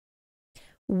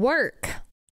Work.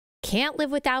 Can't live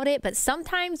without it, but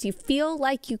sometimes you feel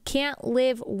like you can't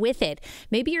live with it.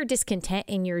 Maybe you're discontent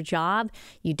in your job.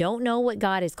 You don't know what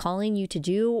God is calling you to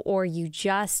do, or you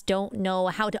just don't know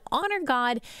how to honor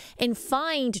God and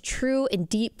find true and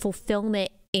deep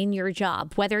fulfillment in your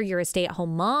job. Whether you're a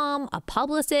stay-at-home mom, a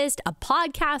publicist, a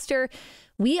podcaster,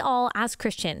 we all as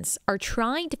Christians are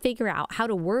trying to figure out how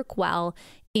to work well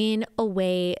in a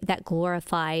way that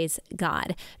glorifies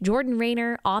God. Jordan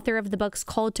Raynor, author of the books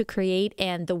Called to Create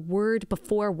and The Word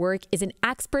Before Work, is an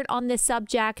expert on this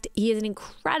subject. He has an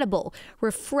incredible,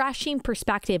 refreshing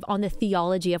perspective on the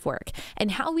theology of work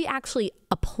and how we actually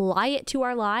apply it to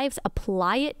our lives,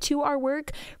 apply it to our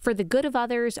work for the good of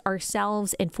others,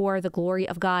 ourselves, and for the glory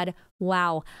of God.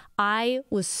 Wow. I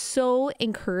was so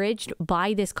encouraged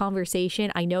by this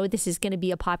conversation. I know this is going to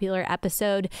be a popular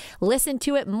episode. Listen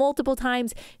to it multiple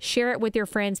times. Share it with your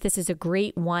friends. This is a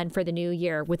great one for the new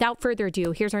year. Without further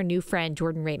ado, here's our new friend,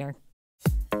 Jordan Raynor.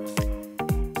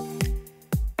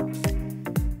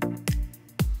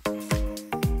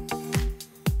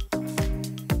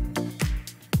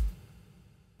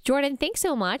 Jordan, thanks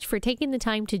so much for taking the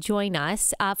time to join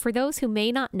us. For those who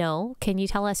may not know, can you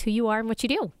tell us who you are and what you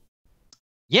do?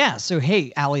 Yeah. So,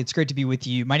 hey, Allie, it's great to be with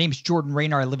you. My name is Jordan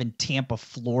Raynor. I live in Tampa,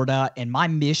 Florida, and my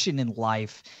mission in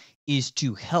life is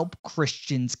to help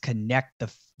Christians connect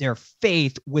their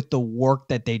faith with the work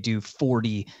that they do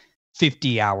 40,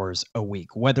 50 hours a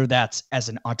week, whether that's as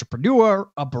an entrepreneur,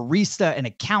 a barista, an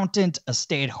accountant, a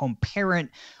stay-at-home parent,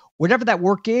 whatever that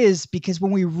work is, because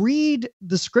when we read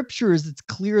the scriptures, it's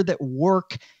clear that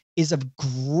work is of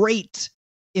great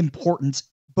importance,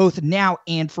 both now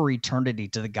and for eternity,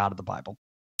 to the God of the Bible.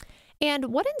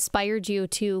 And what inspired you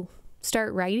to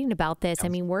start writing about this? I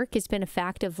mean, work has been a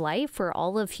fact of life for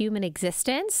all of human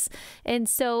existence. And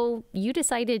so you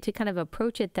decided to kind of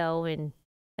approach it, though, in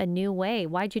a new way.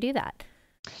 Why'd you do that?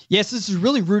 Yes, this is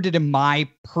really rooted in my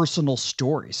personal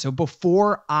story. So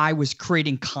before I was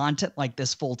creating content like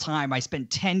this full time, I spent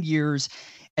 10 years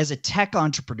as a tech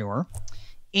entrepreneur.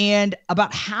 And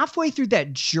about halfway through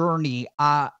that journey,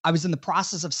 I was in the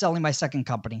process of selling my second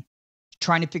company,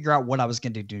 trying to figure out what I was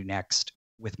going to do next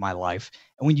with my life.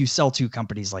 And when you sell two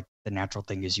companies, like the natural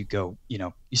thing is you go,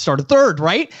 you start a third,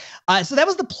 right? So that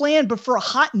was the plan. But for a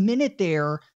hot minute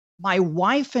there, my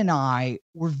wife and I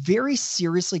were very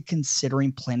seriously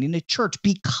considering planting a church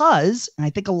because, and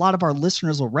I think a lot of our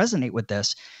listeners will resonate with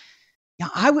this,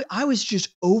 I was just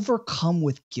overcome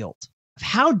with guilt.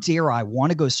 How dare I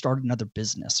want to go start another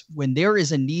business when there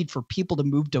is a need for people to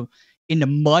move into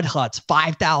mud huts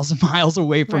 5,000 miles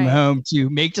away from home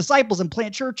to make disciples and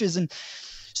plant churches. And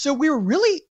so we were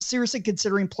really seriously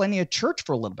considering planting a church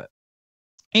for a little bit.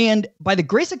 And by the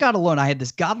grace of God alone, I had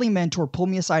this godly mentor pull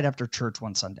me aside after church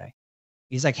one Sunday.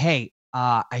 He's like, hey,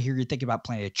 I hear you're thinking about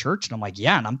planting a church. And I'm like,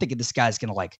 yeah. And I'm thinking this guy's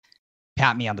going to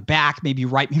pat me on the back, maybe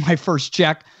write me my first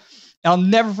check. And I'll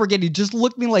never forget. He just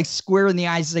looked me square in the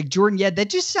eyes. He's like, Jordan, yeah, that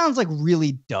just sounds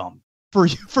really dumb for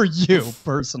you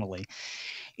personally.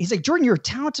 He's like, Jordan, you're a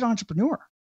talented entrepreneur.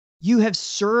 You have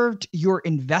served your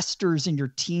investors and your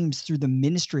teams through the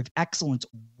ministry of excellence.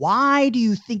 Why do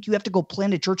you think you have to go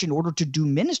plant a church in order to do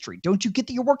ministry? Don't you get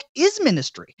that your work is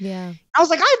ministry? Yeah. I was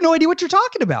like, I have no idea what you're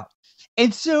talking about.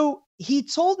 And so he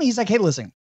told me, he's like, hey,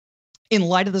 listen, in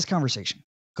light of this conversation,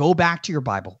 go back to your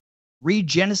Bible, read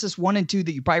Genesis 1 and 2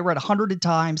 that you probably read 100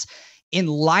 times in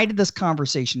light of this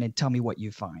conversation and tell me what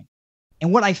you find.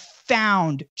 And what I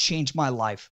found changed my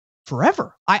life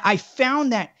forever. I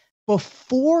found that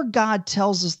before God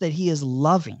tells us that he is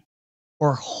loving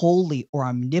or holy or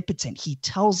omnipotent, he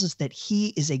tells us that he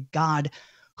is a God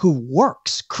who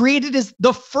works. Created is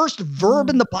the first verb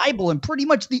in the Bible and pretty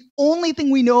much the only thing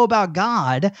we know about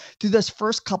God through those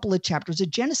first couple of chapters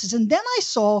of Genesis. And then I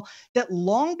saw that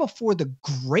long before the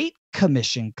Great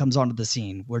Commission comes onto the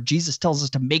scene, where Jesus tells us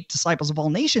to make disciples of all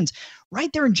nations,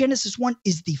 right there in Genesis 1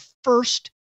 is the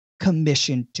first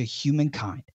commission to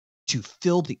humankind, to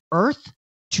fill the earth,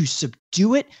 to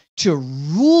subdue it, to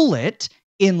rule it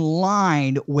in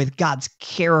line with God's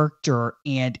character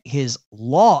and his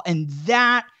law. And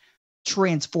that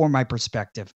transformed my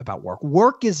perspective about work.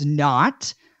 Work is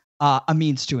not a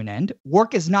means to an end.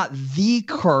 Work is not the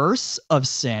curse of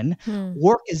sin.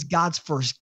 Work is God's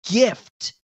first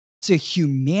gift to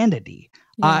humanity.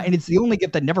 And it's the only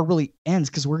gift that never really ends,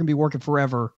 because we're going to be working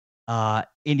forever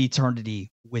in eternity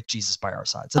with Jesus by our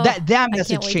side. So that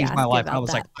message changed my life. I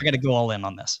was like, I got to go all in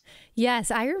on this.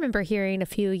 Yes. I remember hearing a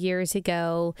few years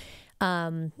ago,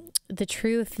 the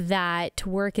truth that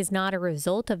work is not a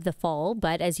result of the fall,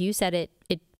 but as you said,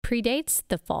 it predates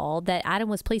the fall, that Adam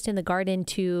was placed in the garden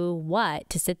to what?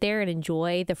 To sit there and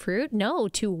enjoy the fruit? No,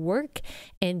 to work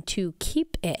and to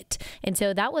keep it. And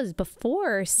so that was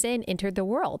before sin entered the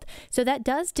world. So that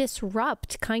does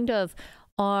disrupt kind of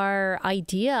our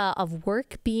idea of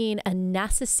work being a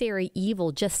necessary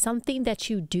evil, just something that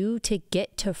you do to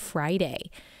get to Friday.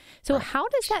 So how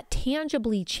does that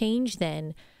tangibly change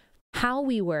then how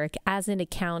we work as an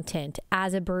accountant,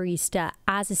 as a barista,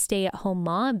 as a stay-at-home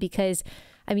mom? Because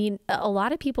I mean, a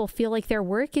lot of people feel like their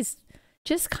work is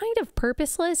just kind of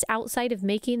purposeless outside of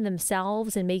making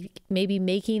themselves and maybe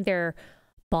making their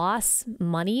boss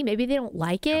money. Maybe they don't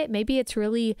like it. Maybe it's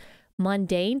really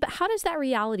mundane. But how does that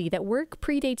reality that work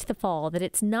predates the fall, that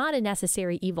it's not a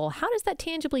necessary evil, how does that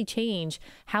tangibly change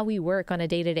how we work on a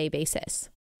day-to-day basis?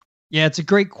 Yeah, it's a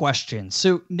great question.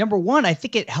 So number one, I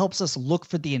think it helps us look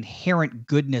for the inherent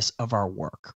goodness of our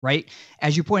work, right?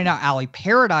 As you pointed out, Allie,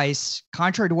 paradise,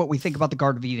 contrary to what we think about the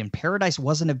Garden of Eden, paradise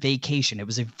wasn't a vacation. It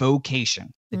was a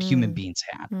vocation that human beings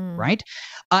had, right?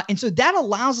 And so that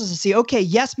allows us to see, okay,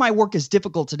 yes, my work is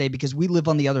difficult today because we live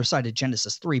on the other side of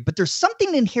Genesis 3, but there's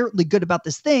something inherently good about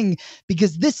this thing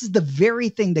because this is the very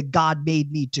thing that God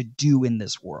made me to do in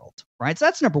this world, right? So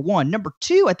that's number one. Number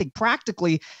two, I think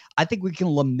practically, I think we can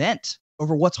lament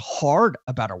over what's hard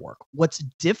about our work, what's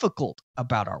difficult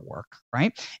about our work,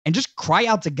 right? And just cry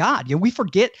out to God. You know, we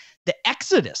forget the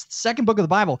Exodus, the second book of the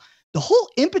Bible. The whole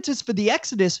impetus for the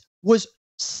Exodus was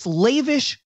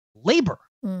slavish labor.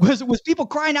 Was people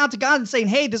crying out to God and saying,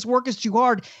 hey, this work is too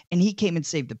hard. And he came and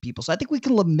saved the people. So I think we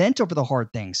can lament over the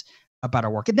hard things about our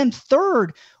work. And then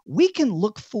third, we can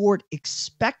look forward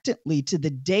expectantly to the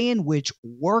day in which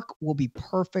work will be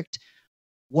perfect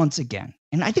once again.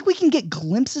 And I think we can get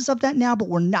glimpses of that now, but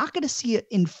we're not going to see it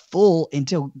in full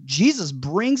until Jesus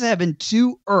brings heaven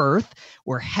to earth,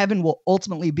 where heaven will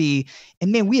ultimately be.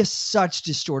 And man, we have such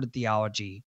distorted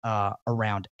theology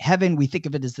around heaven. We think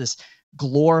of it as this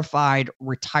glorified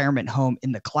retirement home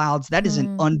in the clouds. That is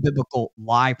an unbiblical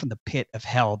lie from the pit of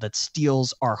hell that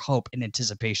steals our hope and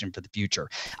anticipation for the future.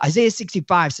 Isaiah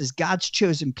 65 says, God's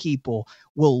chosen people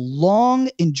will long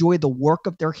enjoy the work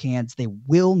of their hands. They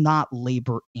will not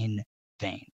labor in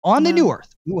vain. On the new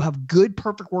earth, we will have good,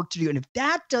 perfect work to do. And if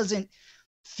that doesn't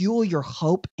fuel your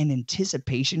hope and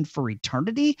anticipation for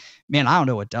eternity, man, I don't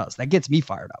know what does. That gets me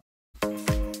fired up.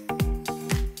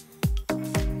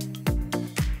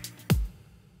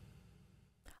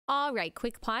 All right,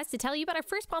 quick pause to tell you about our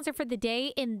first sponsor for the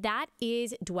day, and that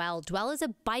is Dwell. Dwell is a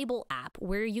Bible app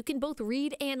where you can both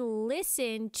read and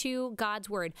listen to God's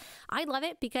Word. I love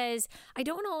it because I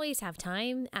don't always have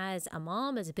time as a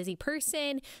mom, as a busy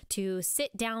person, to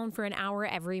sit down for an hour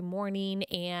every morning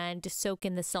and soak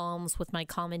in the Psalms with my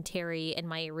commentary and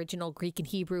my original Greek and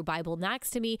Hebrew Bible next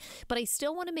to me, but I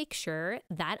still want to make sure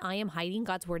that I am hiding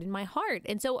God's Word in my heart.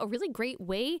 And so a really great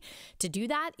way to do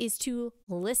that is to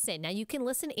listen. Now, you can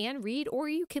listen and read, or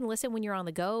you can listen when you're on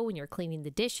the go, when you're cleaning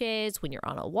the dishes, when you're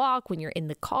on a walk, when you're in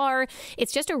the car.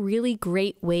 It's just a really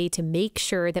great way to make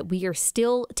sure that we are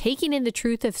still taking in the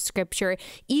truth of Scripture,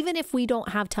 even if we don't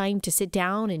have time to sit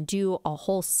down and do a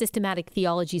whole systematic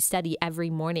theology study every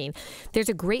morning. There's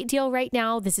a great deal right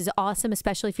now. This is awesome,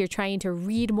 especially if you're trying to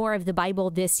read more of the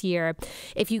Bible this year.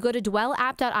 If you go to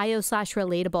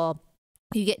dwellapp.io/relatable,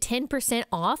 you get 10%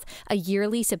 off a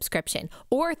yearly subscription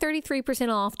or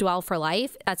 33% off Dwell for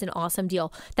life. That's an awesome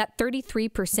deal. That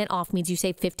 33% off means you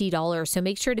save $50. So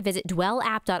make sure to visit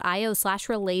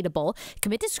dwellapp.io/relatable.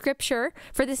 Commit to Scripture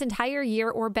for this entire year,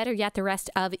 or better yet, the rest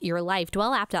of your life.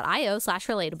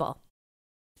 dwellapp.io/relatable.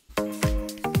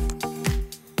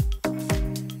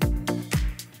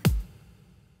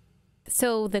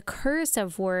 So the curse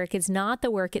of work is not the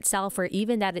work itself, or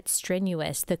even that it's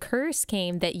strenuous. The curse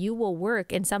came that you will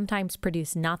work and sometimes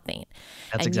produce nothing.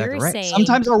 That's and exactly right. Saying,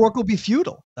 sometimes our work will be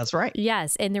futile. That's right.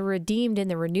 Yes. In the redeemed, in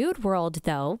the renewed world,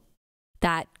 though,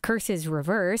 that curse is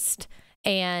reversed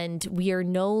and we are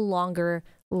no longer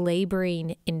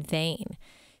laboring in vain.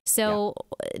 So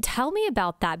tell me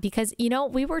about that, because, you know,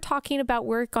 we were talking about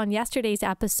work on yesterday's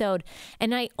episode,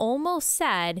 and I almost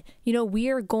said, you know, we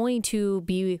are going to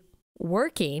be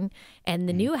working and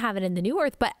the new heaven and the new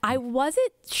earth, but I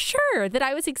wasn't sure that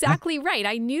I was exactly right.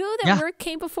 I knew that work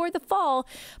came before the fall,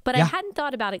 but I hadn't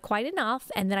thought about it quite enough.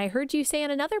 And then I heard you say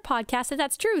on another podcast that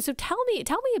that's true. So tell me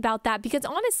about that, because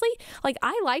honestly, like,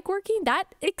 I like working.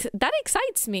 That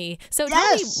excites me. So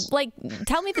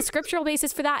tell me the scriptural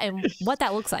basis for that and what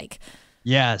that looks like.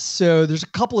 Yeah. So there's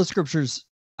a couple of scriptures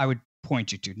I would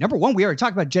point you to. Number one, we already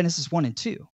talked about Genesis 1 and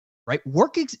 2. Right?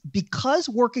 Because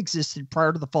work existed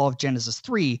prior to the fall of Genesis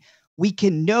 3, we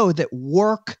can know that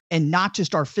work and not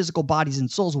just our physical bodies and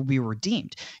souls will be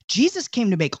redeemed. Jesus came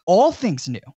to make all things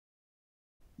new,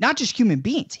 not just human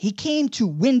beings. He came to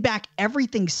win back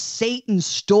everything Satan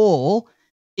stole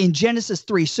in Genesis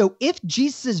 3. So if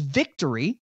Jesus'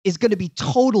 victory is going to be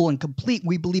total and complete,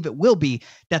 we believe it will be,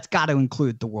 that's got to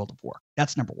include the world of work.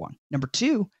 That's number one. Number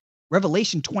two,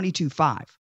 Revelation 22:5,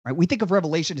 right? We think of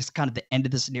Revelation as kind of the end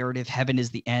of this narrative. Heaven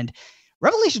is the end.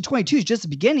 Revelation 22 is just the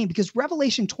beginning, because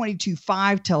Revelation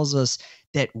 22:5 tells us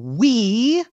that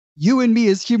we, you and me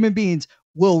as human beings,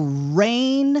 will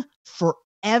reign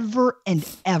forever and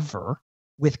ever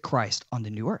with Christ on the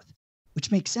new earth,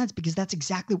 which makes sense because that's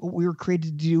exactly what we were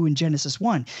created to do in Genesis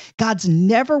 1. God's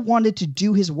never wanted to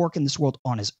do his work in this world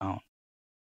on his own.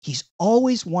 He's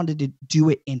always wanted to do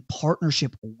it in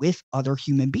partnership with other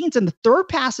human beings. And the third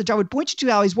passage I would point you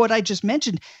to, Allie, is what I just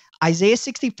mentioned, Isaiah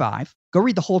 65. Go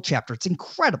read the whole chapter. It's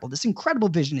incredible. This incredible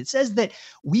vision. It says that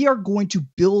we are going to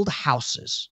build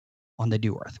houses on the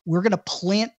new earth. We're going to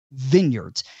plant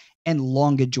vineyards and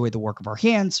long enjoy the work of our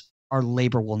hands. Our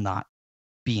labor will not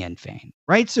be in vain,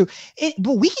 right? So,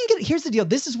 but we can get, here's the deal.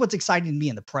 This is what's exciting to me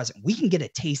in the present. We can get a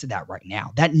taste of that right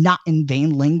now. That not in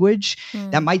vain language,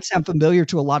 that might sound familiar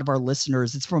to a lot of our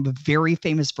listeners. It's from a very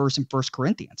famous verse in 1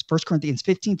 Corinthians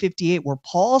 15:58, where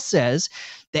Paul says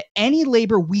that any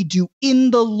labor we do in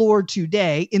the Lord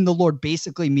today, in the Lord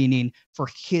basically meaning for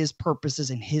his purposes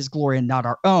and his glory and not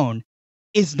our own,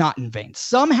 is not in vain.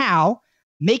 Somehow,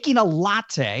 making a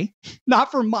latte,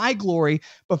 not for my glory,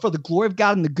 but for the glory of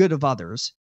God and the good of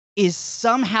others, is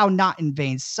somehow not in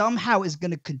vain, somehow is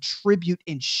going to contribute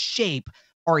and shape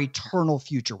our eternal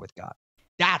future with God.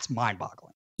 That's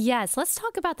mind-boggling. Yes, let's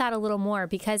talk about that a little more,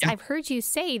 because I've heard you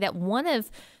say that one of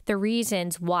the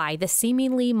reasons why the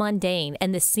seemingly mundane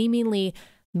and the seemingly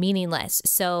meaningless,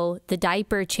 so the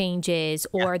diaper changes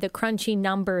or the crunchy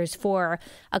numbers for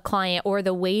a client or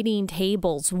the waiting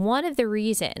tables, one of the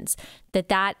reasons that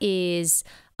that is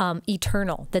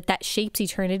eternal, that shapes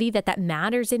eternity, that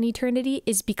matters in eternity,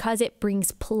 is because it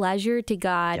brings pleasure to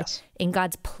God, and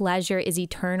God's pleasure is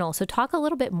eternal. So talk a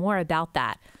little bit more about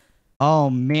that. Oh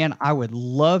man, I would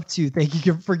love to. Thank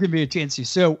you for giving me a chance to.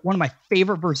 So one of my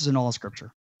favorite verses in all of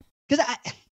Scripture, because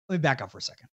let me back up for a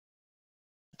second.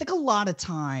 I think a lot of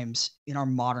times in our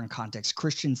modern context,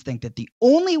 Christians think that the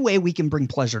only way we can bring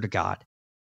pleasure to God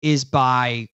is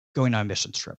by going on a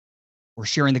mission trip or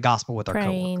sharing the gospel with our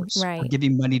coworkers or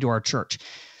giving money to our church.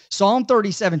 Psalm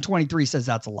 37:23 says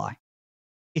that's a lie.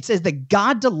 It says that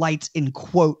God delights in,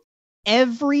 quote,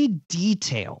 every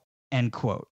detail, end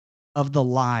quote, of the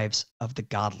lives of the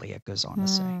godly, it goes on to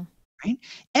say, right?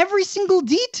 Every single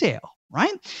detail.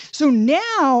 Right? So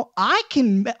now I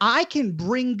can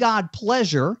bring God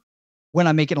pleasure when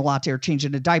I'm making a latte or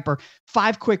changing a diaper.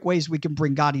 5 quick ways we can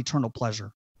bring God eternal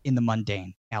pleasure in the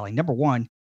mundane, Allie. Number one,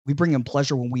 we bring him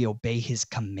pleasure when we obey his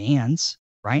commands,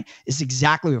 right? It's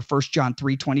exactly what 1 John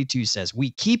 3:22 says.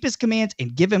 We keep his commands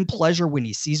and give him pleasure when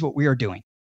he sees what we are doing.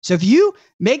 So if you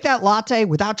make that latte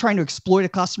without trying to exploit a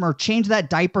customer, change that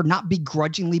diaper, not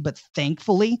begrudgingly, but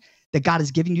thankfully that God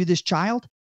is giving you this child,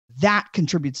 that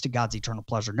contributes to God's eternal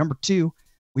pleasure. Number two,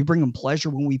 we bring him pleasure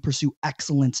when we pursue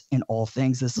excellence in all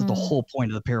things. This is the whole point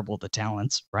of the parable of the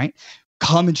talents, right?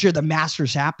 Come and share the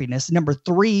master's happiness. Number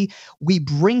three, we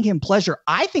bring him pleasure,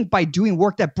 I think, by doing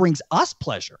work that brings us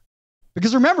pleasure.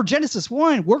 Because remember, Genesis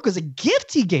 1, work was a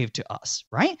gift he gave to us,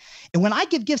 right? And when I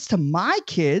give gifts to my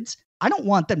kids, I don't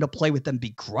want them to play with them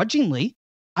begrudgingly.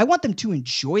 I want them to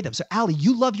enjoy them. So Allie,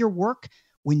 you love your work.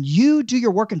 When you do your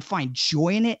work and find joy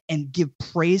in it and give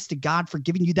praise to God for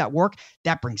giving you that work,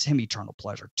 that brings him eternal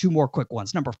pleasure. 2 more quick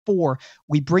ones. Number 4,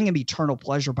 we bring him eternal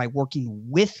pleasure by working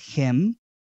with him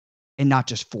and not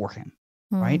just for him,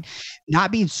 right?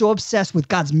 Not being so obsessed with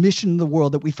God's mission in the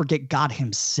world that we forget God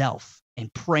himself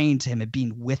and praying to him and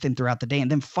being with him throughout the day.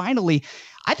 And then finally,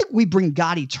 I think we bring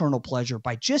God eternal pleasure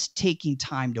by just taking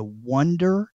time to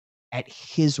wonder at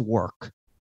his work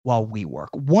while we work.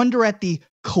 Wonder at the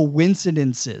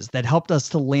coincidences that helped us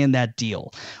to land that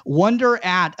deal. Wonder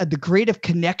at the creative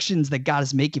connections that God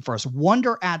is making for us.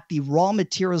 Wonder at the raw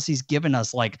materials he's given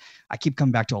us. Like, I keep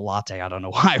coming back to a latte. I don't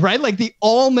know why, right? Like the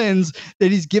almonds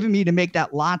that he's given me to make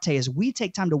that latte. As we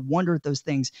take time to wonder at those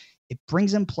things, it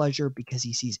brings him pleasure because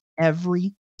he sees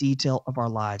every detail of our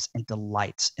lives and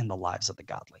delights in the lives of the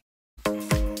godly.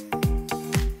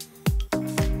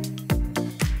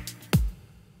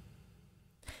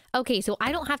 Okay, so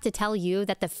I don't have to tell you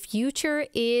that the future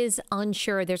is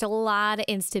unsure. There's a lot of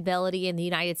instability in the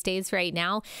United States right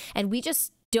now, and we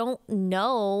just don't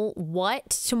know what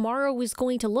tomorrow is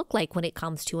going to look like when it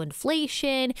comes to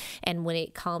inflation and when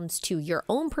it comes to your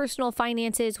own personal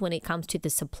finances, when it comes to the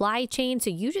supply chain. So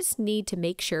you just need to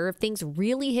make sure if things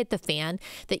really hit the fan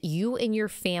that you and your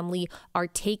family are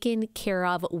taken care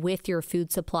of with your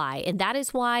food supply. And that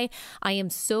is why I am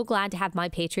so glad to have My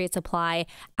Patriot Supply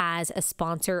as a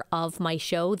sponsor of my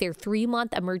show. Their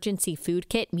 3-month emergency food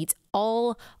kit meets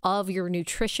all of your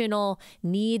nutritional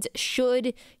needs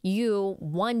should you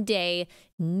one day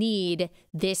need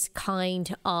this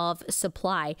kind of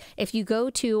supply. If you go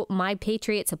to My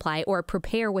Patriot Supply or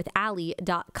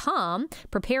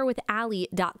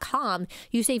preparewithallie.com,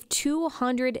 you save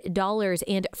 $200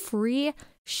 and free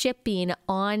shipping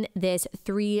on this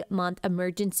 3-month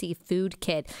emergency food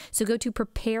kit. So go to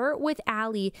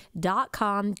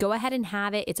preparewithallie.com. Go ahead and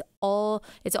have it. It's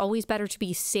always better to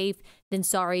be safe than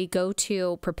sorry. Go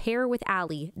to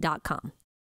preparewithallie.com.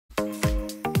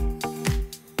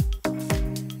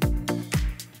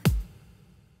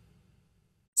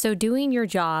 So doing your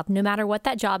job, no matter what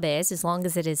that job is, as long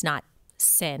as it is not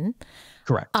sin.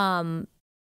 Correct.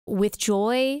 With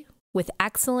joy, with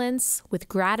excellence, with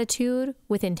gratitude,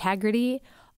 with integrity,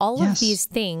 all of these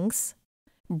things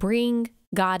bring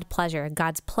God pleasure.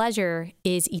 God's pleasure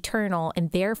is eternal,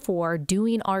 and therefore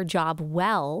doing our job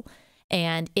well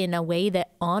and in a way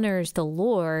that honors the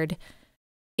Lord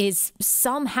is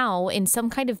somehow, in some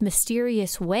kind of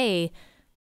mysterious way,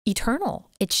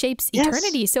 eternal. It shapes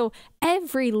eternity. So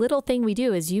every little thing we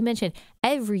do, as you mentioned,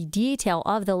 every detail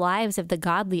of the lives of the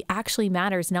godly actually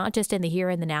matters, not just in the here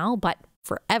and the now, but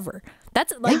forever.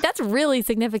 That's really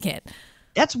significant.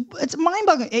 It's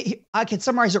mind-boggling. I can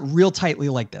summarize it real tightly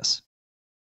like this.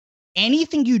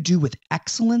 Anything you do with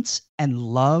excellence and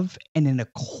love and in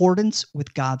accordance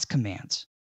with God's commands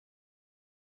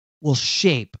will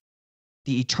shape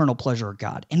the eternal pleasure of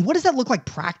God. And what does that look like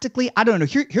practically? I don't know.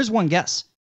 Here's one guess.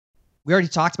 We already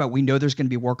talked about, we know there's going to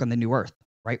be work on the new earth,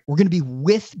 right? We're going to be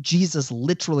with Jesus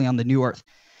literally on the new earth.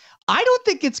 I don't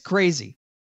think it's crazy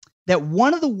that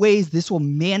one of the ways this will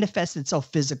manifest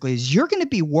itself physically is you're going to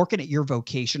be working at your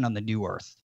vocation on the new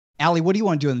earth. Allie, what do you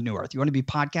want to do on the new earth? You want to be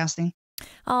podcasting?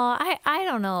 Oh, I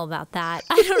don't know about that.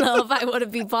 I don't know if I want to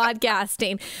be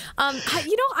podcasting. I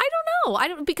don't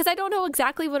know. Because I don't know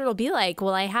exactly what it'll be like.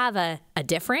 Will I have a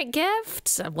different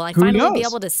gift? Will I finally be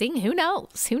able to sing? Who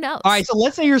knows? All right. So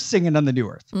let's say you're singing on the new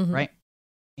earth, right?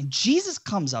 And Jesus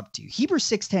comes up to you. Hebrews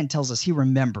 6:10 tells us he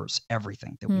remembers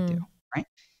everything that we do, right?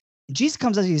 And Jesus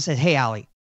comes up to you and says, hey, Allie,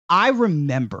 I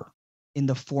remember in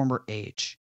the former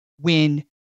age when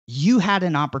you had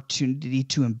an opportunity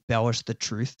to embellish the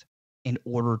truth in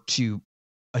order to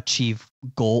achieve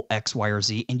goal X, Y, or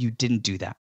Z, and you didn't do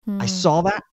that. I saw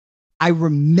that. I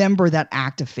remember that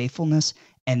act of faithfulness,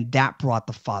 and that brought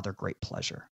the Father great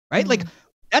pleasure, right? Like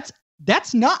that's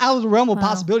not out of the realm of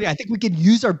possibility. I think we could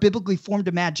use our biblically formed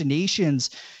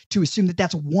imaginations to assume that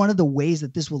that's one of the ways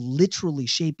that this will literally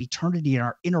shape eternity in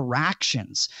our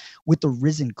interactions with the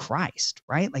risen Christ,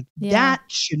 right? Like that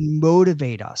should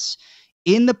motivate us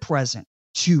in the present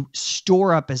to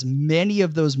store up as many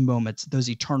of those moments, those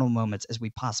eternal moments, as we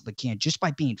possibly can, just by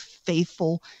being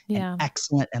faithful and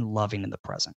excellent and loving in the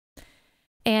present.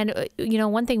 And,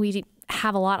 one thing we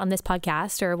have a lot on this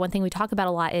podcast, or one thing we talk about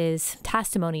a lot, is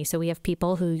testimony. So we have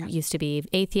people who used to be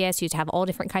atheists, used to have all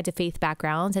different kinds of faith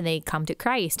backgrounds, and they come to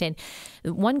Christ. And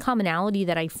one commonality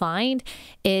that I find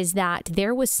is that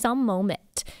there was some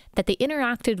moment that they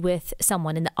interacted with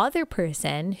someone, and the other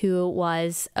person who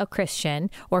was a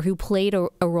Christian or who played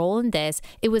a role in this,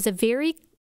 it was a very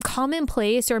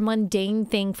commonplace or mundane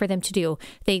thing for them to do.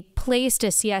 They placed a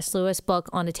C.S. Lewis book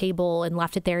on a table and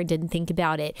left it there and didn't think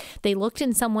about it. They looked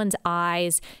in someone's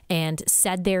eyes and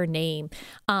said their name.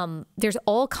 There's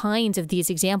all kinds of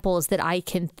these examples that I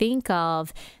can think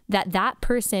of that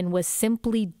person was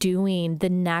simply doing the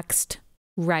next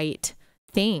right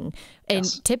thing. And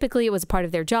typically it was a part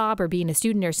of their job or being a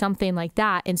student or something like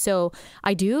that. And so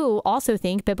I do also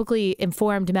think biblically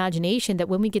informed imagination that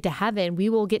when we get to heaven, we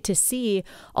will get to see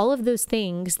all of those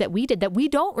things that we did that we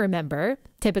don't remember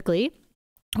typically.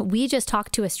 We just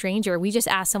talked to a stranger. We just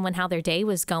asked someone how their day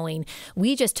was going.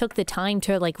 We just took the time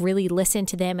to really listen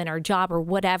to them in our job or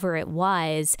whatever it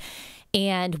was.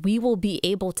 And we will be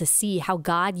able to see how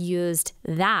God used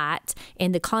that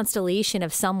in the constellation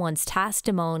of someone's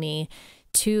testimony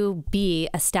to be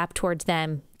a step towards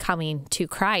them coming to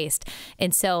Christ.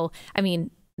 And so,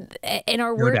 and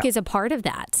our work is a part of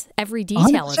that. Every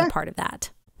detail 100%. Is a part of that.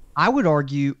 I would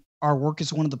argue our work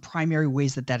is one of the primary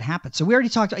ways that happens. So we already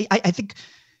talked, I think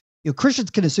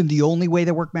Christians can assume the only way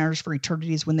that work matters for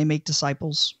eternity is when they make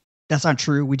disciples. That's not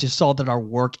true. We just saw that our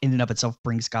work in and of itself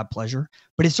brings God pleasure.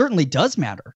 But it certainly does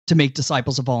matter to make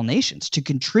disciples of all nations, to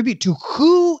contribute to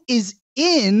who is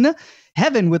in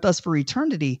heaven with us for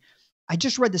eternity. I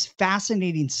just read this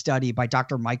fascinating study by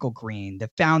Dr. Michael Green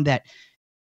that found that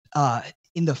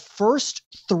in the first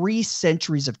 3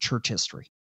 centuries of church history,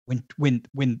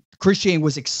 when Christianity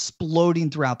was exploding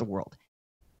throughout the world,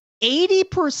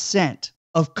 80%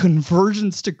 of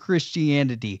conversions to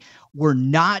Christianity were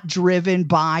not driven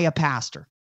by a pastor,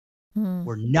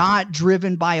 were not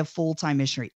driven by a full-time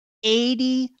missionary.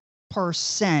 80%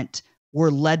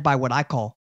 were led by what I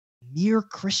call mere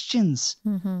Christians,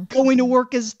 going to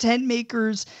work as tent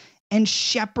makers and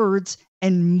shepherds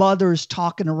and mothers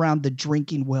talking around the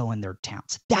drinking well in their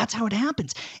towns. That's how it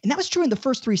happens. And that was true in the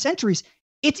first 3 centuries.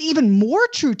 It's even more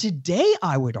true today,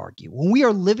 I would argue, when we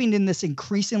are living in this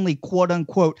increasingly quote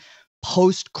unquote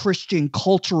post-Christian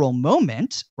cultural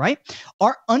moment, right?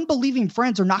 Our unbelieving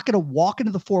friends are not going to walk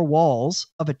into the 4 walls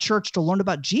of a church to learn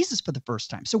about Jesus for the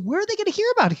first time. So where are they going to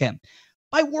hear about him?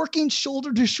 By working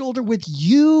shoulder to shoulder with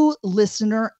you,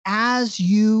 listener, as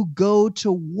you go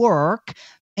to work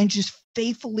and just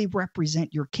faithfully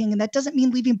represent your king. And that doesn't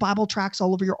mean leaving Bible tracts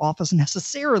all over your office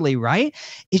necessarily, right?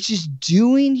 It's just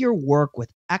doing your work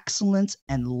with excellence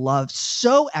and love,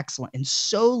 so excellent and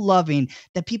so loving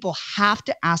that people have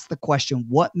to ask the question,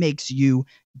 what makes you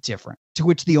different? To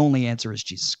which the only answer is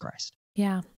Jesus Christ.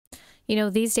 Yeah. You know,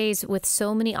 these days with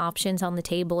so many options on the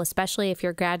table, especially if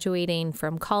you're graduating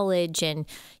from college and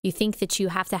you think that you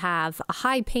have to have a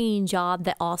high-paying job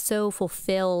that also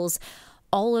fulfills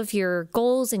all of your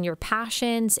goals and your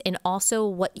passions and also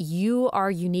what you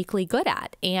are uniquely good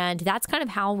at. And that's kind of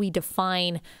how we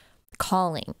define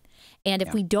calling. And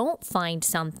if we don't find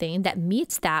something that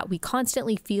meets that, we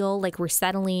constantly feel like we're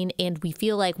settling and we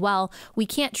feel like, well, we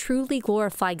can't truly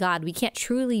glorify God. We can't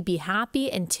truly be happy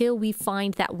until we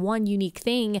find that one unique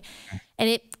thing. And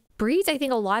it breeds, I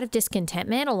think, a lot of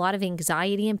discontentment, a lot of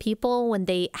anxiety in people when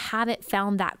they haven't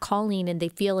found that calling and they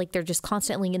feel like they're just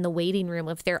constantly in the waiting room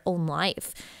of their own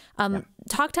life.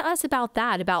 Talk to us about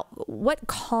that, about what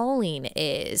calling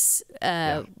is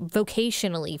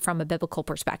vocationally from a biblical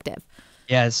perspective.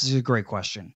 Yeah, this is a great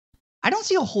question. I don't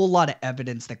see a whole lot of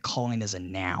evidence that calling is a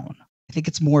noun. I think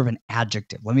it's more of an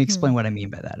adjective. Let me explain what I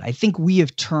mean by that. I think we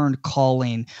have turned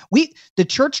calling, the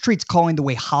church treats calling the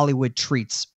way Hollywood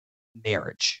treats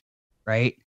marriage,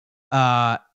 right?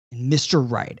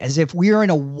 Mr. Right, as if we are in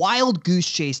a wild goose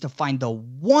chase to find the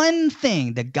one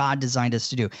thing that God designed us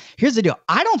to do. Here's the deal.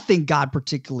 I don't think God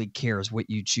particularly cares what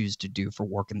you choose to do for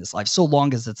work in this life, so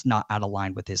long as it's not out of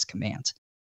line with his commands.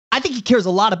 I think he cares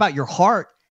a lot about your heart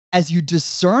as you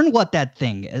discern what that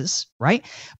thing is, right?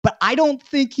 But I don't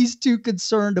think he's too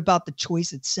concerned about the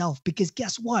choice itself, because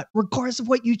guess what? Regardless of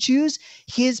what you choose,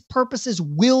 his purposes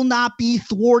will not be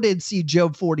thwarted. See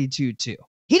Job 42:2.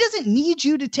 He doesn't need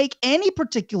you to take any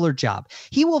particular job.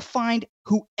 He will find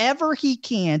whoever he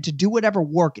can to do whatever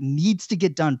work needs to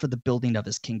get done for the building of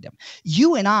his kingdom.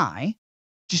 You and I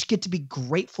just get to be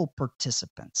grateful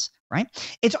participants, right?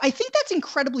 And so I think that's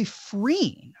incredibly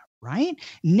freeing, right?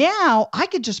 Now I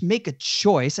could just make a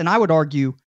choice, and I would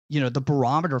argue, the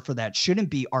barometer for that shouldn't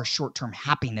be our short-term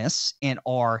happiness and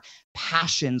our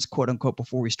passions, quote unquote,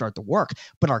 before we start the work,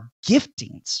 but our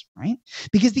giftings, right?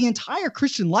 Because the entire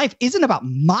Christian life isn't about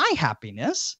my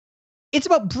happiness. It's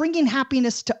about bringing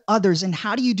happiness to others. And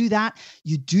how do you do that?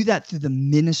 You do that through the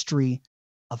ministry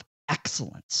of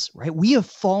excellence, right? We have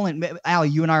fallen, Allie,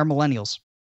 you and I are millennials.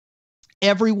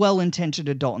 Every well-intentioned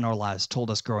adult in our lives told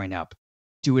us growing up,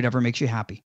 do whatever makes you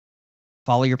happy.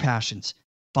 Follow your passions,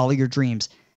 follow your dreams.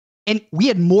 And we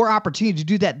had more opportunity to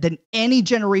do that than any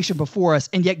generation before us.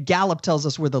 And yet Gallup tells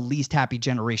us we're the least happy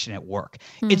generation at work.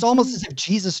 It's almost as if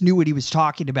Jesus knew what he was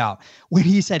talking about when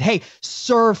he said, hey,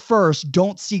 serve first,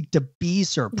 don't seek to be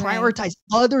served. Prioritize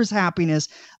others' happiness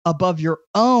above your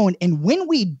own. And when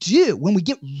we do, when we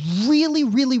get really,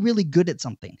 really, really good at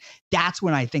something, that's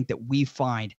when I think that we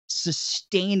find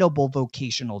sustainable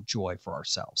vocational joy for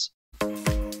ourselves.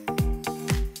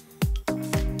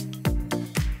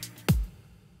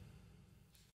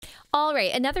 All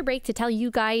right, another break to tell you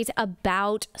guys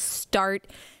about Start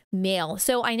Mail.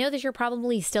 So I know that you're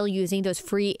probably still using those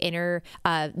free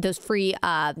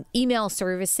email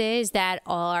services that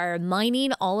are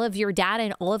mining all of your data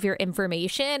and all of your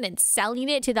information and selling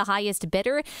it to the highest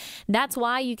bidder. That's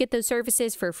why you get those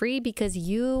services for free, because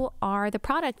you are the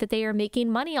product that they are making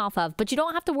money off of. But you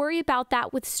don't have to worry about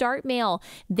that with Start Mail.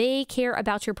 They care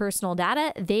about your personal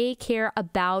data. They care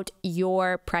about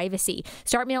your privacy.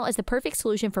 Start Mail is the perfect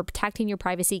solution for protecting your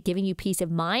privacy, giving you peace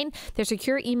of mind. Their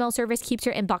secure email service keeps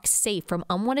your inbox inbox safe from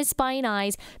unwanted spying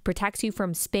eyes, protects you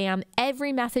from spam.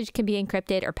 Every message can be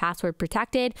encrypted or password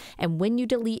protected. And when you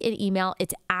delete an email,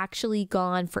 it's actually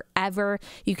gone forever.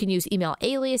 You can use email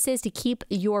aliases to keep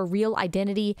your real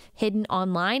identity hidden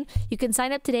online. You can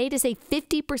sign up today to save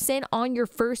 50% on your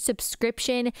first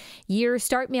subscription year.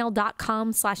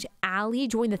 Startmail.com/Allie.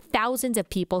 Join the thousands of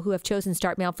people who have chosen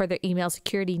StartMail for their email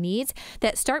security needs.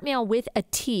 That's StartMail with a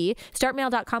T.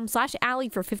 Startmail.com/Allie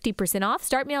for 50% off.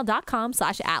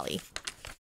 Startmail.com/Allie.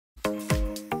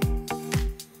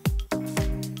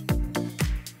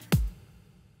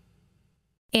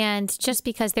 And just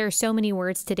because there are so many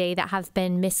words today that have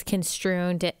been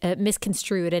misconstrued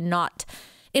and not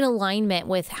in alignment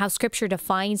with how Scripture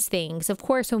defines things. Of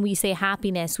course, when we say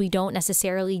happiness, we don't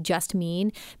necessarily just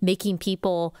mean making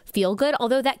people feel good,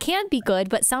 although that can be good,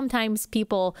 but sometimes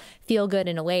people feel good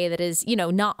in a way that is,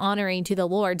 not honoring to the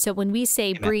Lord. So when we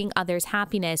say bring others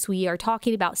happiness, we are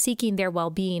talking about seeking their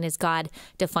well-being as God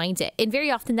defines it. And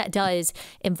very often that does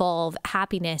involve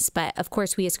happiness, but of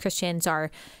course we as Christians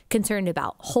are concerned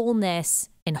about wholeness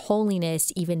and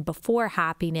holiness even before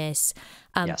happiness.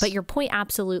 But your point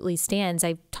absolutely stands.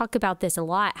 I talk about this a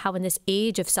lot, how in this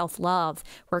age of self-love,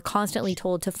 we're constantly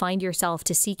told to find yourself,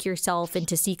 to seek yourself, and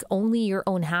to seek only your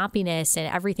own happiness,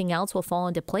 and everything else will fall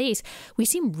into place. We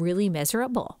seem really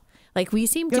miserable. Like we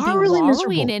seem to be really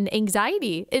wallowing in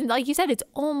anxiety. And like you said, it's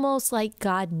almost like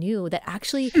God knew that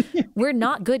actually we're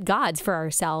not good gods for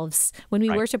ourselves. When we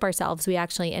worship ourselves, we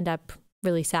actually end up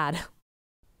really sad.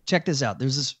 Check this out.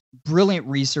 There's this brilliant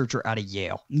researcher out of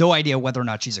Yale. No idea whether or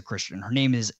not she's a Christian. Her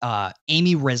name is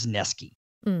Amy Wrzesniewski.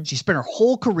 She spent her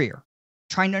whole career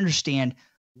trying to understand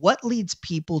what leads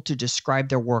people to describe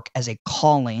their work as a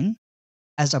calling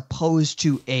as opposed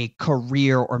to a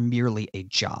career or merely a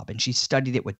job. And she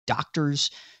studied it with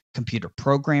doctors, computer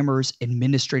programmers,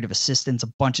 administrative assistants,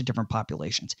 a bunch of different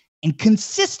populations. And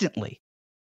consistently,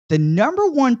 the number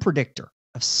one predictor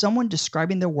of someone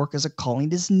describing their work as a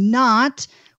calling is not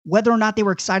whether or not they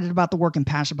were excited about the work and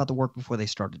passionate about the work before they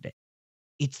started it.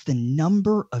 It's the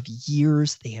number of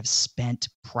years they have spent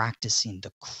practicing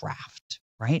the craft,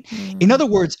 right? In other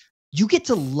words, you get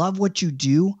to love what you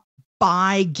do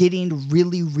by getting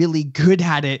really, really good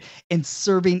at it and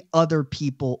serving other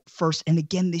people first. And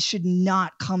again, this should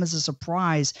not come as a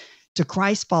surprise to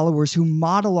Christ followers who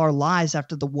model our lives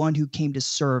after the one who came to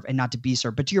serve and not to be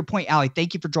served. But to your point, Allie,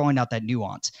 thank you for drawing out that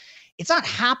nuance. It's not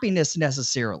happiness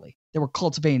necessarily that we're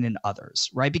cultivating in others,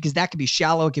 right? Because that could be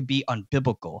shallow, it could be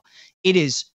unbiblical. It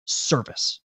is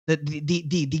service.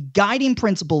 The guiding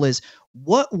principle is,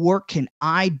 what work can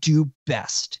I do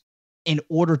best in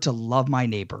order to love my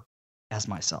neighbor as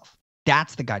myself?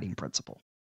 That's the guiding principle.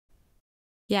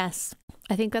 Yes,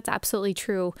 I think that's absolutely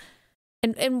true.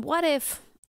 And what if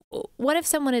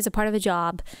someone is a part of a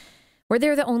job where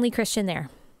they're the only Christian there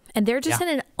and they're just in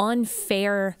an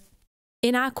unfair,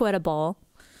 inequitable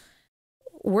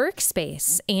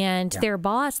workspace, and their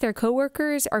boss, their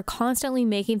coworkers are constantly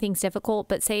making things difficult,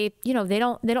 but say, they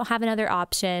don't have another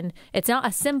option. It's not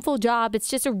a sinful job. It's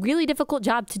just a really difficult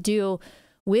job to do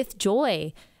with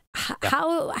joy.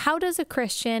 How does a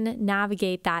Christian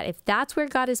navigate that? If that's where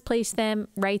God has placed them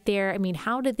right there, I mean,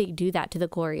 how do they do that to the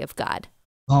glory of God?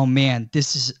 Oh man,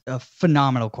 this is a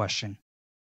phenomenal question.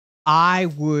 I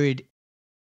would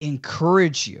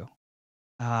encourage you.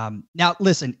 Now,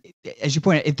 listen, as you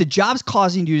pointed out, if the job's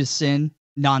causing you to sin,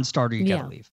 non-starter, you got to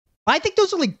leave. But I think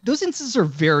those instances are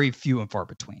very few and far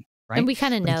between, right? And we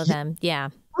kind of know them. Yeah.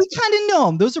 We kind of know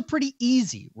them. Those are pretty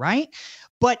easy, right?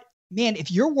 But man,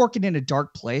 if you're working in a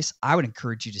dark place, I would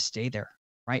encourage you to stay there,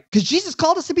 right? Because Jesus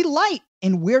called us to be light.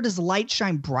 And where does light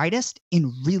shine brightest?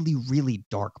 In really, really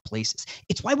dark places.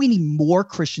 It's why we need more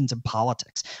Christians in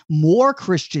politics, more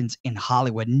Christians in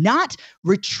Hollywood, not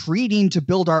retreating to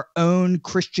build our own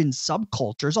Christian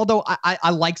subcultures. Although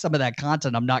I like some of that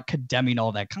content. I'm not condemning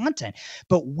all that content.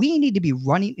 But we need to be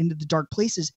running into the dark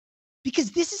places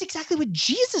because this is exactly what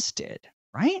Jesus did,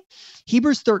 right?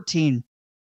 Hebrews 13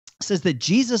 says that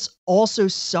Jesus also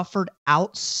suffered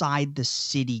outside the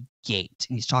city gate.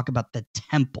 And he's talking about the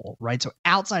temple, right? So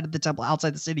outside of the temple,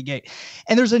 outside the city gate.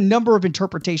 And there's a number of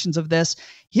interpretations of this.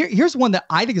 Here's one that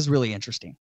I think is really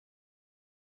interesting.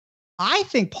 I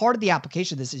think part of the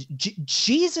application of this is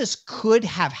Jesus could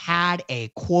have had a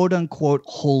quote unquote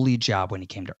holy job when he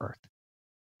came to earth.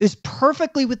 It's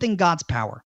perfectly within God's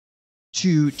power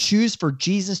to choose for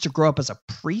Jesus to grow up as a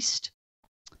priest,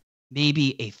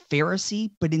 maybe a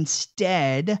Pharisee, but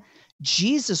instead,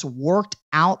 Jesus worked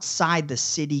outside the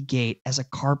city gate as a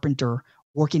carpenter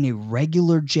working a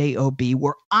regular job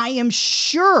where I am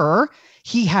sure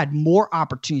he had more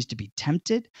opportunities to be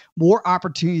tempted, more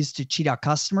opportunities to cheat out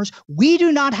customers. We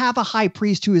do not have a high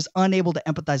priest who is unable to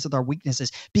empathize with our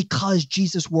weaknesses because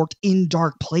Jesus worked in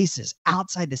dark places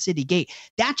outside the city gate.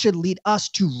 That should lead us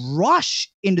to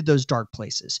rush into those dark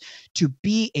places, to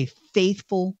be a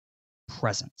faithful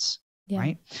presence,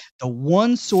 right? The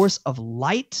one source of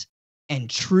light and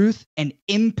truth and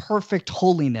imperfect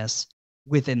holiness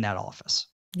within that office.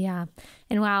 Yeah.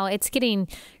 And wow, it's getting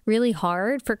really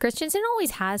hard for Christians. It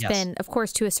always has been, of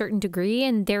course, to a certain degree.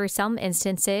 And there are some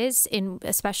instances,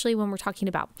 especially when we're talking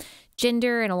about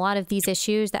gender and a lot of these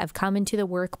issues that have come into the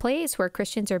workplace where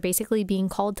Christians are basically being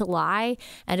called to lie.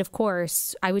 And of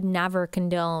course, I would never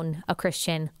condone a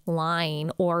Christian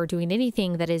lying or doing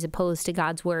anything that is opposed to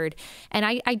God's word. And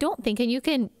I don't think, and you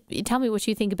can tell me what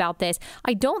you think about this,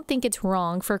 I don't think it's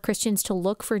wrong for Christians to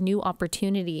look for new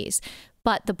opportunities.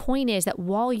 But the point is that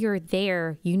while you're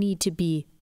there, you need to be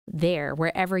there.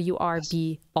 Wherever you are,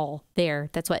 be all there.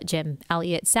 That's what Jim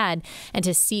Elliot said. And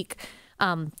to seek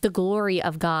the glory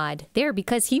of God there,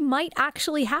 because he might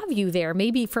actually have you there,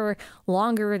 maybe for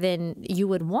longer than you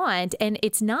would want. And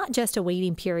it's not just a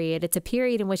waiting period. It's a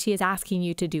period in which he is asking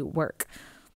you to do work.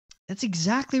 That's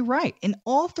exactly right. And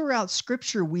all throughout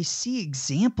Scripture, we see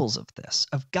examples of this,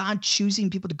 of God choosing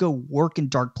people to go work in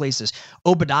dark places.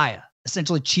 Obadiah,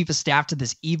 essentially chief of staff to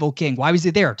this evil king. Why was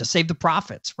he there? To save the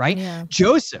prophets, right? Yeah.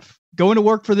 Joseph, going to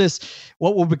work for this,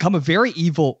 what will become a very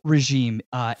evil regime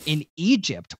in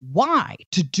Egypt. Why?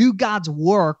 To do God's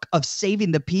work of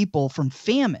saving the people from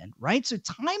famine, right? So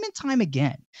time and time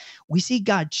again, we see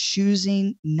God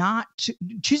choosing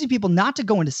people not to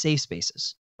go into safe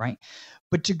spaces, right?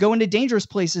 But to go into dangerous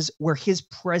places where his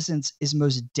presence is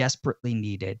most desperately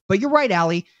needed. But you're right,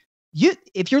 Allie.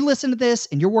 If you're listening to this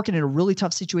and you're working in a really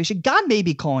tough situation, God may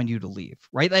be calling you to leave,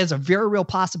 right? That is a very real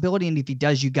possibility. And if he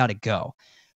does, you got to go.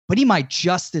 But he might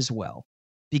just as well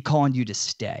be calling you to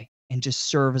stay and just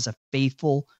serve as a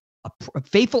faithful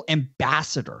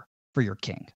ambassador for your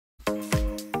king.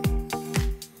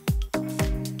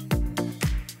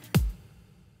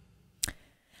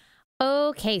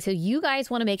 Okay, so you guys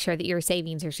want to make sure that your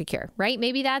savings are secure, right?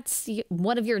 Maybe that's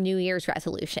one of your New Year's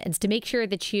resolutions, to make sure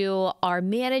that you are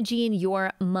managing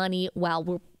your money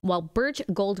well. Well, Birch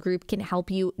Gold Group can help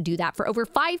you do that. For over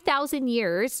 5,000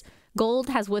 years, gold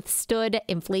has withstood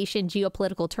inflation,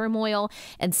 geopolitical turmoil,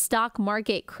 and stock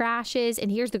market crashes. And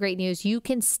here's the great news. You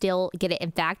can still get it. In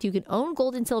fact, you can own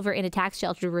gold and silver in a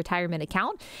tax-sheltered retirement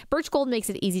account. Birch Gold makes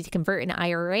it easy to convert an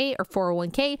IRA or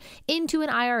 401k into an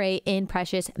IRA in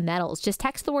precious metals. Just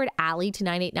text the word Allie to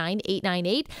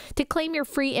 989-898 to claim your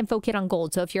free info kit on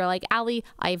gold. So if you're like, Allie,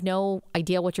 I have no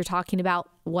idea what you're talking about.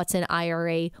 What's an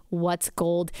IRA? What's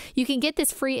gold? You can get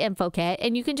this free info kit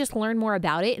and you can just learn more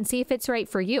about it and see if it's right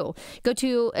for you. Go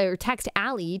to or text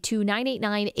Allie to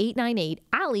 989-898,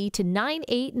 Allie to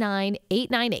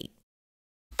 989-898.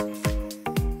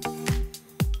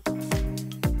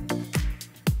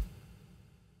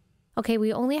 Okay,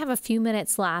 we only have a few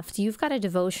minutes left. You've got a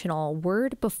devotional,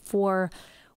 Word Before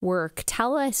Work.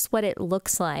 Tell us what it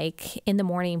looks like in the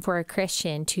morning for a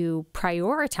Christian to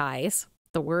prioritize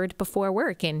the word before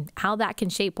work and how that can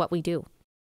shape what we do.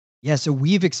 Yeah, so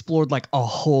we've explored like a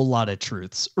whole lot of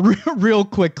truths real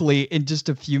quickly in just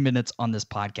a few minutes on this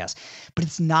podcast, but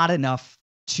it's not enough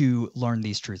to learn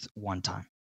these truths one time,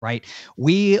 right?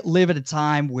 We live at a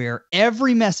time where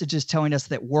every message is telling us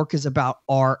that work is about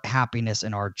our happiness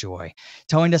and our joy,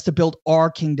 telling us to build our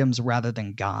kingdoms rather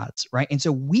than God's, right? And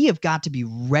so we have got to be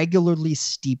regularly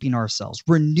steeping ourselves,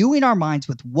 renewing our minds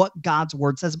with what God's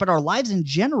word says about our lives in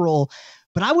general,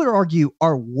 but I would argue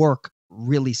our work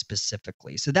really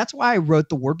specifically. So that's why I wrote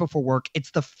the Word Before Work.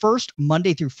 It's the first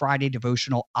Monday through Friday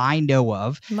devotional I know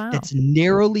of that's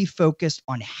narrowly focused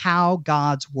on how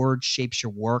God's word shapes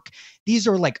your work. These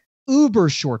are like uber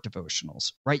short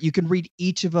devotionals, right? You can read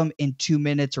each of them in 2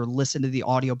 minutes or listen to the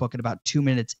audiobook in about 2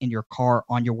 minutes in your car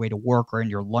on your way to work or in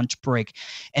your lunch break.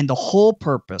 And the whole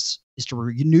purpose is to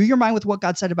renew your mind with what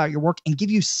God said about your work and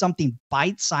give you something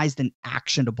bite-sized and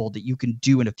actionable that you can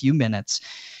do in a few minutes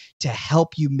to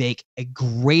help you make a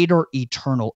greater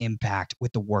eternal impact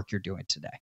with the work you're doing today.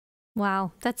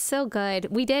 Wow, that's so good.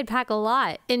 We did pack a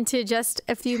lot into just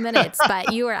a few minutes,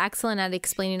 but you are excellent at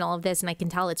explaining all of this, and I can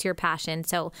tell it's your passion.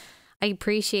 So I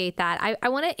appreciate that. I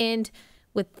want to end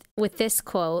with this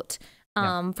quote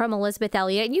from Elizabeth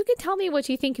Elliot. And you can tell me what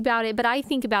you think about it, but I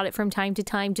think about it from time to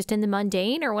time, just in the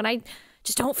mundane, or when I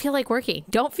just don't feel like working,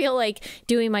 don't feel like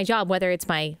doing my job, whether it's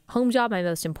my home job, my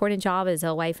most important job as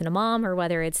a wife and a mom, or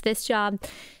whether it's this job.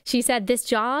 She said, this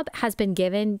job has been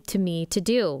given to me to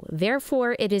do.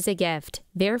 Therefore, it is a gift.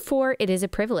 Therefore, it is a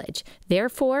privilege.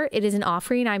 Therefore, it is an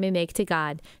offering I may make to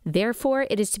God. Therefore,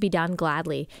 it is to be done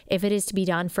gladly, if it is to be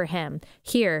done for him.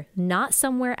 Here, not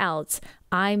somewhere else,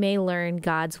 I may learn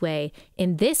God's way.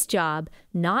 In this job,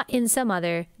 not in some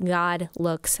other, God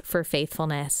looks for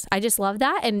faithfulness. I just love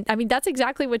that. And I mean, that's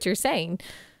exactly what you're saying.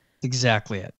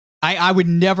 Exactly it. I would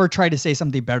never try to say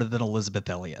something better than Elizabeth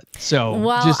Elliot. So,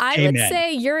 well, just I amen. would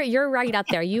say you're right up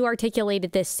there. You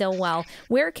articulated this so well.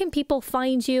 Where can people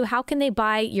find you? How can they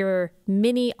buy your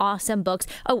mini awesome books?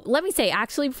 Oh, let me say,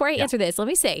 actually, before I answer this, let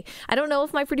me say, I don't know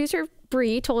if my producer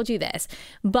Bree told you this,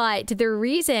 but the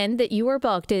reason that you were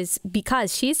booked is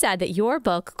because she said that your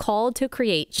book, Called to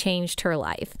Create, changed her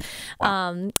life.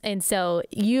 Wow. And so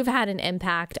you've had an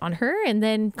impact on her, and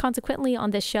then consequently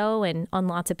on this show and on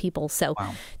lots of people. So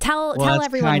tell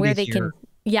everyone where they can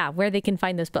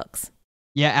find those books.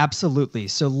 Yeah, absolutely.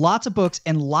 So lots of books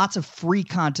and lots of free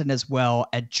content as well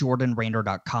at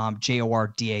jordanraynor.com,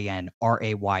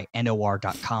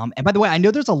 JordanRaynor.com. And by the way, I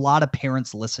know there's a lot of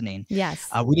parents listening. Yes.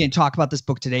 We didn't talk about this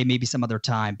book today, maybe some other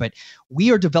time, but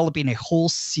we are developing a whole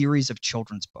series of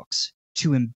children's books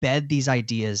to embed these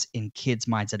ideas in kids'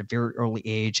 minds at a very early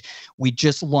age. We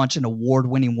just launched an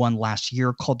award-winning one last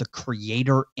year called The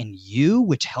Creator in You,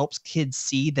 which helps kids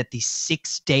see that the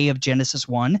sixth day of Genesis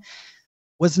 1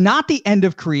 was not the end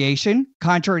of creation,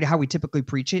 contrary to how we typically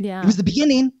preach it. Yeah. It was the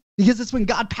beginning, because it's when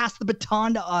God passed the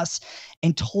baton to us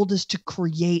and told us to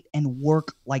create and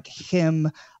work like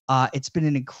him. It's been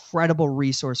an incredible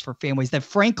resource for families that,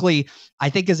 frankly,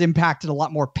 I think has impacted a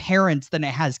lot more parents than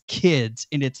it has kids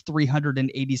in its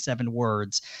 387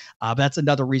 words. But that's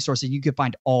another resource, and you can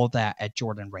find all of that at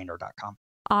jordanraynor.com.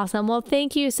 Awesome. Well,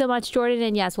 thank you so much, Jordan.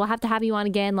 And yes, we'll have to have you on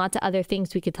again. Lots of other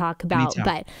things we could talk about. Anytime.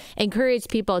 But encourage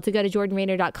people to go to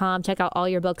jordanraynor.com, check out all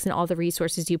your books and all the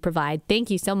resources you provide. Thank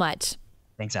you so much.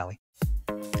 Thanks, Allie.